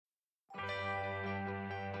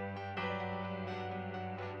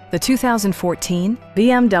the 2014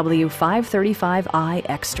 BMW 535i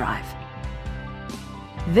xDrive.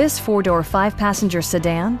 This four-door, five-passenger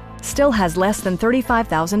sedan still has less than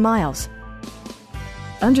 35,000 miles.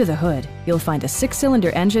 Under the hood, you'll find a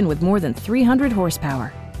six-cylinder engine with more than 300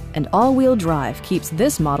 horsepower, and all-wheel drive keeps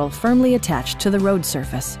this model firmly attached to the road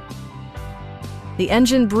surface. The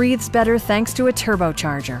engine breathes better thanks to a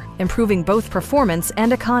turbocharger, improving both performance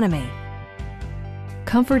and economy.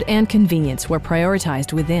 Comfort and convenience were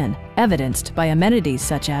prioritized within, evidenced by amenities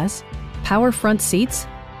such as power front seats,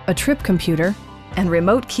 a trip computer, and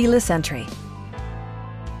remote keyless entry.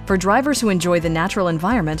 For drivers who enjoy the natural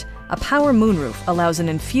environment, a power moonroof allows an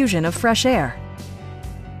infusion of fresh air.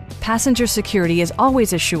 Passenger security is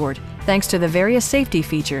always assured thanks to the various safety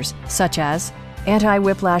features such as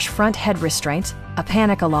anti-whiplash front head restraints, a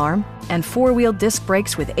panic alarm, and four-wheel disc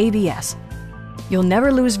brakes with ABS. You'll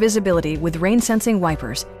never lose visibility with rain-sensing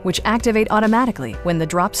wipers, which activate automatically when the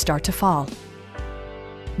drops start to fall.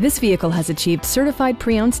 This vehicle has achieved certified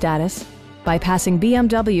pre-owned status by passing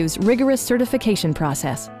BMW's rigorous certification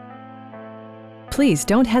process. Please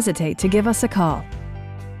don't hesitate to give us a call.